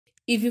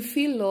If you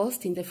feel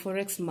lost in the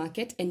Forex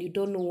market and you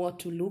don't know what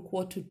to look,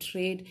 what to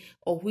trade,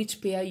 or which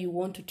pair you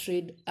want to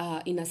trade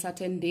in a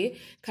certain day,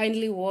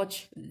 kindly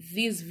watch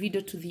this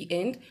video to the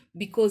end,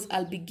 because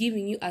I'll be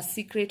giving you a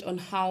secret on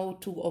how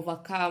to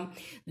overcome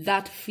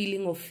that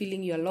feeling of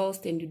feeling you're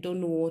lost and you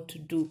don't know what to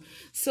do.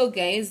 So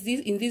guys,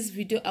 in this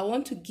video, I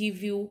want to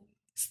give you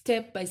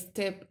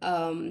step-by-step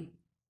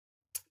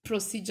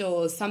procedure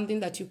or something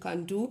that you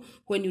can do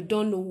when you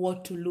don't know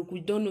what to look, we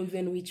don't know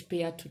even which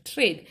pair to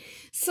trade.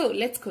 So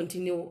let's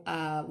continue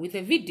with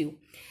the video.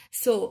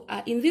 So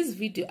in this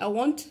video, I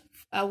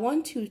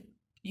want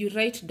you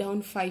write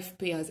down 5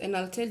 pairs, and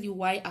I'll tell you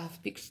why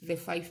I've picked the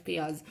 5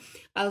 pairs.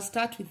 I'll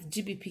start with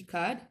GBP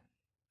card.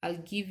 I'll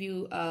give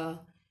you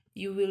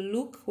you will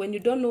look, when you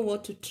don't know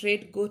what to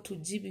trade, go to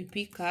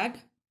GBP card,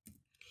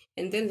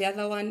 and then the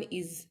other one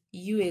is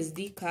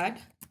USD card.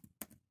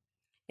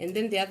 And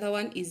then the other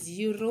one is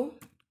Euro,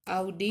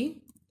 AUD.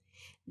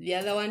 The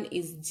other one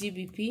is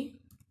GBP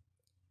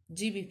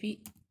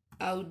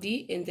AUD.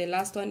 And the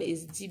last one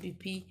is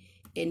GBP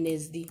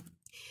NSD.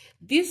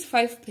 These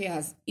 5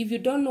 pairs, if you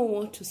don't know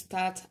what to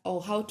start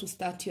or how to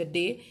start your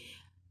day,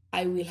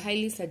 I will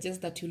highly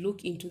suggest that you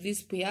look into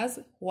these pairs.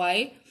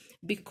 Why?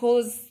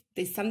 Because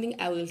there's something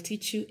I will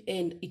teach you,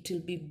 and it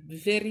will be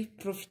very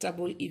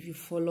profitable if you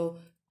follow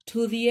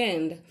to the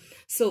end.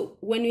 So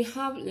when we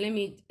have, let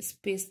me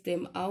space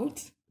them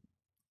out.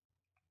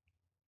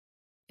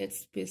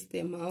 Let's space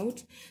them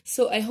out.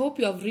 So I hope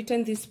you have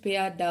written this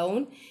pair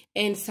down,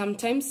 and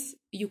sometimes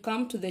you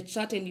come to the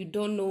chart and you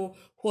don't know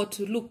what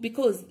to look,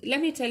 because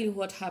let me tell you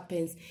what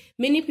happens.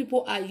 Many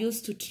people are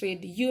used to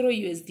trade Euro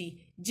USD,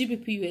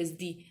 GBP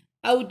USD,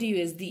 AUD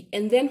USD,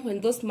 and then when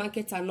those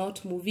markets are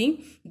not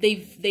moving,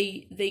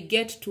 they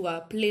get to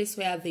a place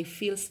where they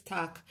feel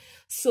stuck.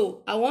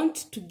 So I want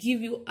to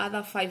give you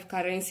other 5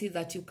 currencies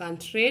that you can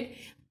trade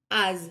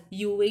as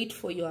you wait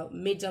for your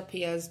major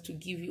pairs to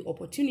give you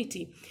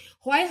opportunity.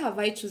 Why have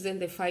I chosen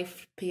the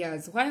 5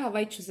 pairs? Why have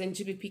I chosen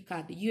GBP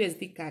card,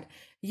 USD card,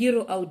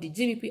 Euro AUD,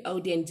 GBP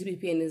AUD, and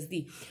GBP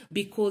NSD?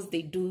 Because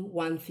they do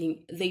one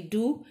thing.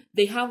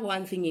 They have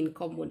one thing in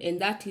common,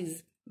 and that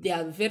is they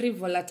are very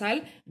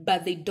volatile,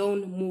 but they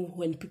don't move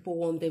when people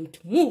want them to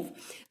move.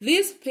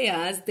 These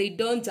pairs, they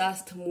don't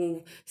just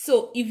move.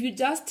 So if you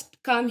just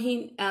come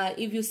in,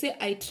 if you say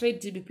I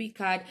trade GBP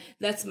card,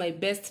 that's my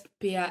best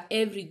pair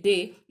every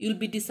day, you'll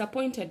be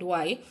disappointed.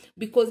 Why?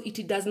 Because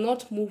it does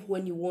not move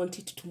when you want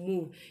it to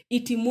move.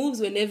 It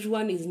moves when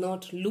everyone is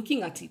not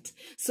looking at it.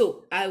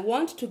 So I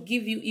want to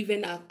give you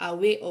even a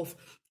way of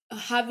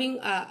having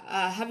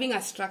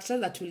a structure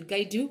that will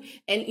guide you,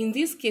 and in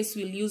this case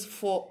we'll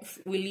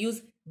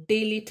use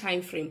daily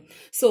time frame.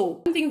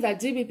 So one thing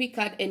that GBP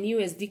card and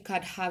USD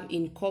card have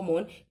in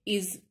common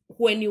is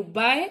when you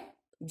buy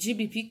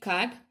GBP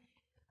card,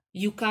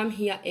 you come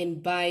here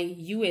and buy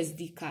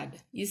USD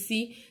card. You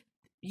see,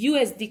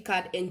 USD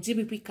card and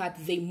GBP card,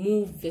 they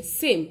move the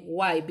same.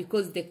 Why?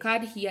 Because the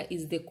card here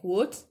is the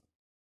quote,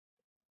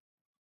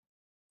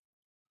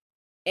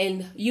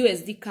 and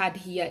USD card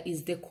here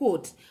is the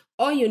quote.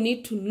 All you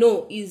need to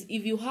know is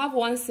if you have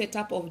one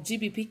setup of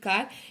GBP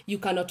card, you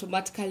can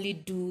automatically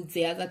do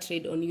the other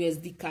trade on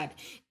USD card.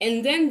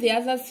 And then the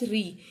other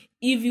 3,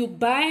 if you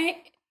buy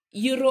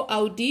Euro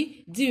AUD,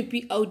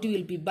 GBP AUD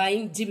will be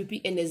buying,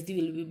 GBP NSD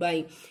will be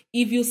buying.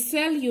 If you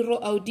sell Euro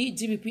AUD,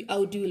 GBP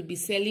AUD will be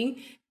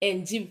selling,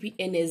 and GBP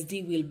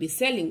NSD will be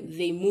selling.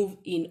 They move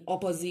in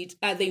opposite,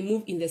 they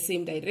move in the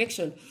same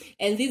direction.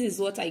 And this is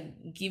what I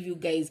give you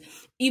guys.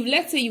 If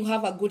let's say you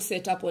have a good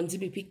setup on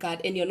GBP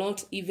card and you're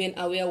not even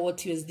aware what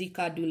USD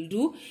card will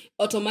do,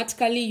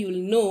 automatically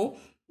you'll know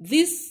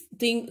this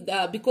thing,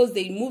 because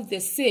they move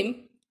the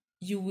same,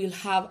 you will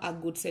have a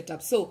good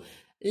setup. So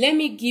let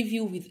me give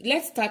you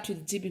let's start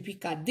with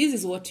GBP card. This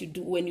is what you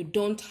do when you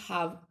don't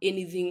have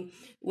anything,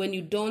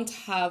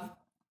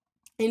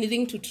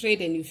 to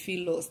trade and you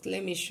feel lost.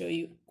 Let me show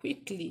you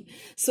quickly.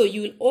 So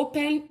you will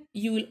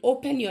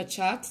open your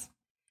chart.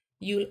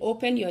 You will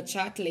open your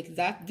chart like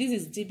that. This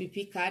is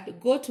GBP card.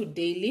 Go to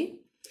daily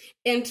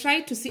and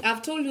try to see.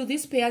 I've told you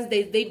these pairs,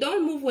 they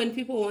don't move when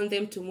people want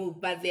them to move,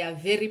 but they are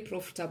very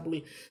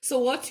profitable. So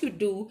what you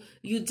do,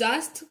 you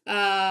just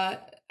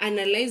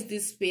analyze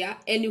this pair,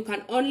 and you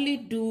can only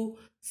do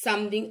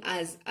something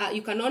as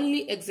you can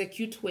only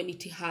execute when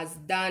it has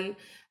done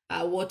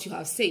what you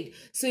have said.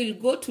 So you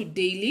go to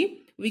daily.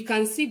 We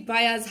can see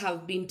buyers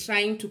have been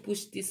trying to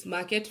push this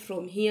market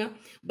from here,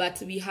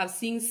 but we have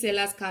seen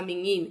sellers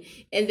coming in.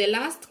 And the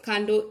last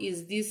candle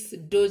is this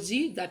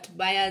doji that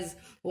buyers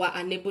were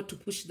unable to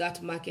push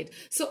that market.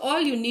 So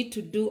all you need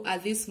to do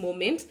at this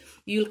moment,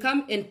 you'll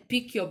come and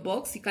pick your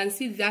box. You can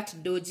see that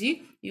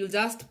doji, you'll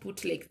just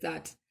put like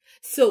that.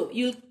 So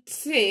you'll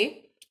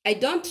say, I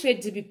don't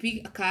trade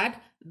GBP card,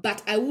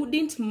 but I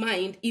wouldn't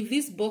mind if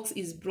this box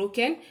is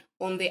broken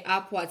on the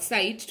upward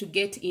side to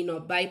get in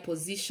a buy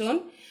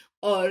position,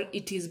 or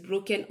it is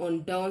broken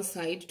on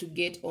downside to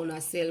get on a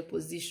sell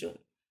position.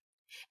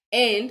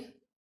 And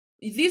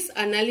this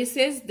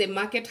analysis, the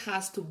market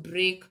has to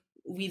break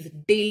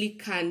with daily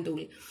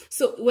candle.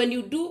 So when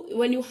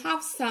you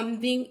have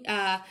something,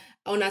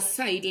 on a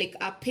side, like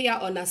a pair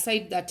on a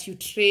side that you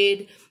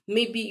trade.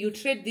 Maybe you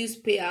trade this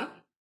pair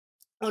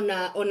on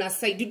a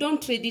side. You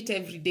don't trade it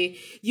every day.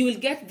 You will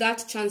get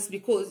that chance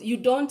because you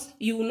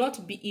will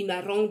not be in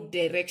a wrong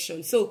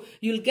direction. So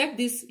you'll get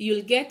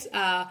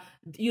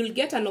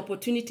an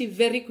opportunity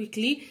very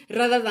quickly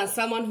rather than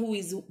someone who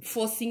is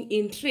forcing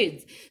in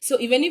trades. So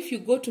even if you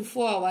go to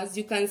 4 hours,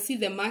 you can see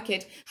the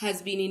market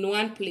has been in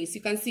one place.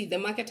 You can see the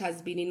market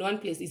has been in one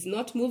place. It's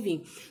not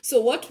moving. So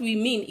what we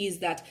mean is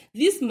that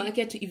this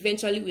market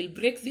eventually will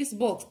break this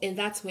box, and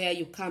that's where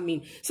you come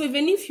in. So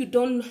even if you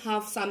don't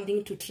have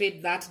something to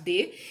trade that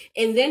day,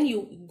 and then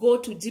you go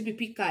to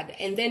GBP card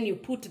and then you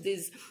put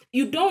this,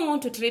 you don't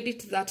want to trade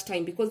it that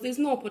time because there's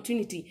no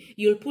opportunity.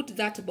 You'll put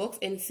that box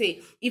and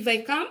say, if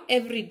I come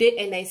every day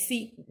and I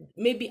see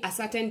maybe a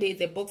certain day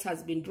the box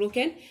has been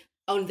broken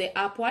on the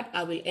upward,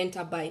 I will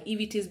enter buy. If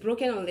it is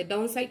broken on the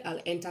downside, I'll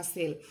enter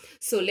sell.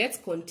 So let's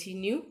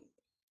continue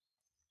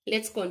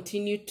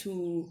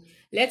to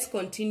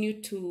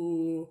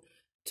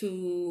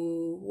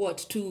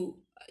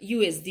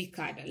USD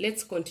card.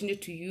 Let's continue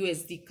to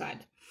USD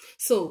card.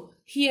 So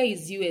here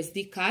is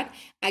USD card.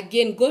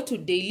 Again, go to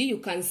daily. You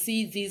can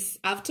see this.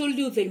 I've told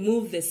you they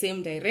move the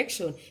same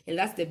direction, and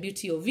that's the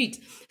beauty of it.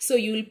 So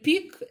you will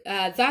pick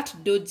that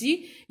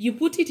doji, you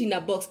put it in a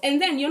box, and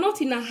then you're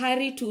not in a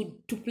hurry to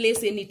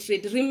place any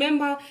trade.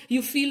 Remember,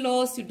 you feel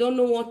lost, you don't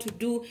know what to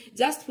do.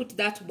 Just put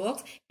that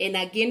box and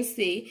again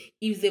say,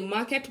 if the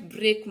market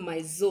break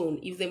my zone,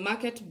 if the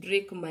market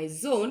break my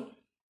zone,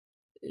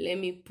 let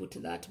me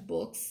put that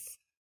box.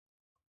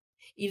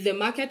 If the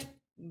market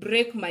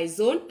break my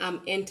zone, I'm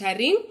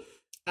entering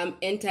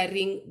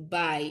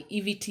buy.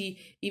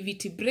 If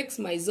it breaks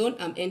my zone,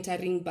 I'm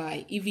entering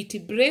buy. If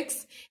it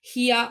breaks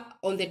here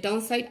on the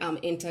downside, I'm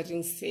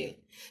entering sell.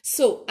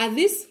 So at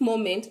this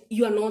moment,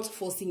 you are not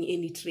forcing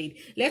any trade.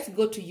 Let's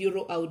go to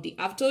Euro AUD.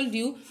 I've told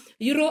you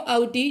Euro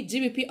AUD,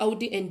 GBP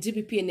AUD, and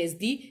GBP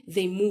NSD,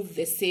 they move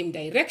the same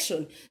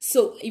direction.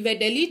 So if I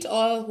delete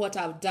all what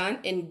I've done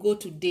and go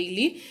to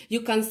daily,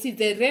 you can see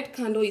the red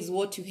candle is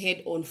what you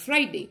had on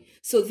Friday.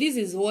 So this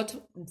is what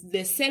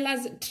the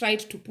sellers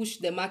tried to push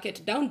the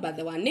market down, but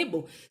they were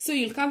unable. So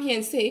you'll come here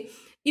and say,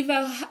 if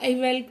I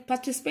will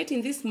participate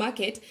in this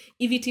market,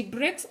 if it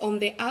breaks on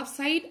the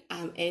upside,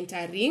 I'm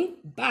entering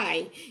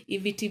buy.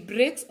 If it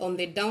breaks on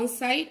the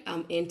downside,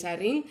 I'm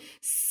entering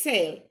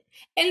sell.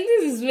 And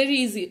this is very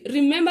easy.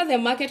 Remember, the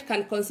market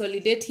can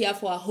consolidate here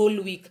for a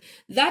whole week.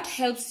 That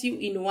helps you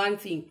in one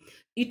thing.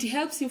 It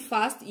helps you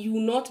fast. You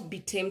will not be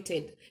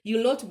tempted.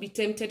 You'll not be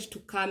tempted to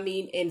come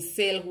in and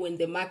sell when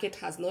the market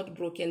has not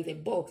broken the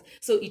box.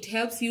 So it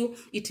helps you.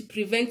 It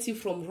prevents you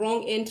from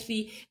wrong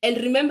entry. And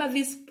remember,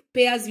 these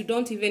pairs, you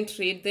don't even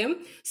trade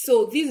them.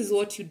 So this is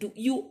what you do.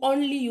 You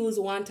only use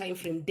one time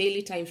frame,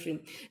 daily time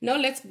frame. Now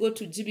let's go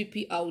to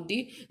GBP AUD.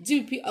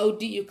 GBP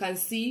AUD, you can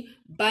see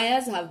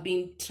buyers have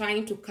been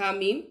trying to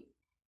come in.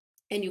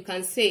 And you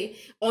can say,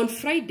 on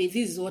Friday,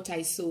 this is what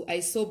I saw. I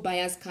saw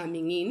buyers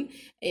coming in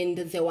and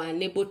they were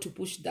unable to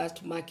push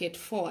that market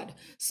forward.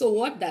 So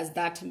what does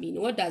that mean?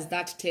 What does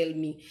that tell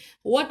me?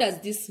 What does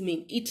this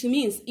mean? It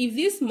means if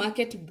this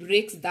market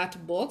breaks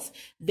that box,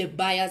 the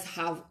buyers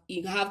have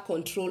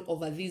control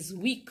over this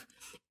week.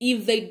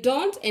 If they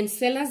don't and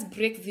sellers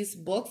break this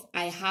box,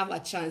 I have a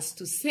chance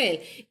to sell.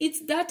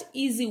 It's that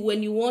easy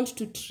when you want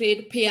to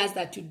trade pairs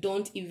that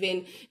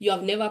you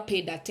have never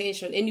paid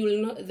attention,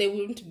 and there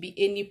won't be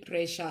any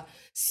pressure.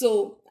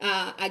 So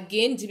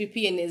again,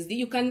 GBP NSD,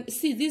 you can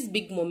see this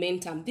big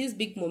momentum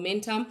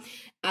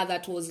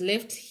that was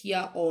left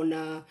here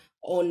on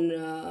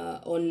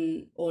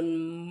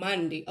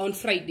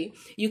Friday.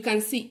 You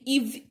can see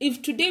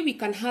if today we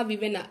can have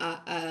even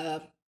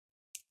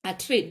a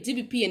trade,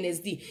 GBP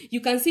NSD, you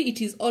can see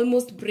it is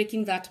almost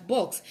breaking that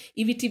box.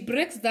 If it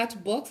breaks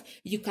that box,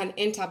 you can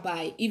enter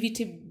buy. If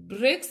it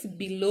breaks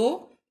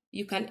below,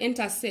 you can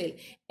enter sell.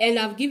 And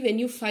I've given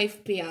you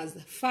 5 pairs,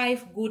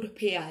 5 good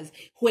pairs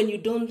when you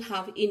don't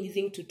have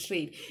anything to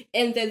trade.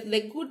 And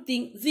the good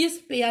thing, these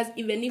pairs,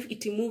 even if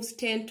it moves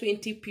 10,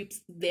 20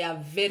 pips, they are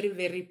very,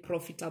 very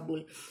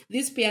profitable.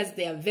 These pairs,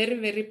 they are very,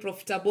 very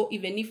profitable.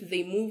 Even if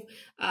they move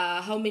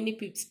how many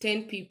pips?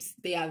 10 pips,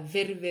 they are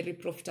very, very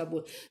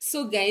profitable.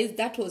 So guys,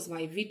 that was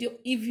my video.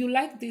 If you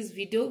like this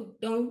video,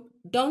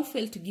 don't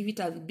fail to give it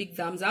a big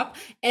thumbs up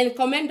and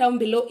comment down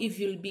below if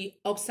you'll be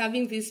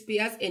observing these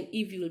pairs and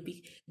if you'll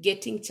be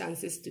getting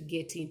chances to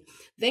get in.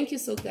 Thank you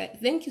so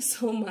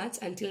much.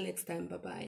 Until next time, bye bye.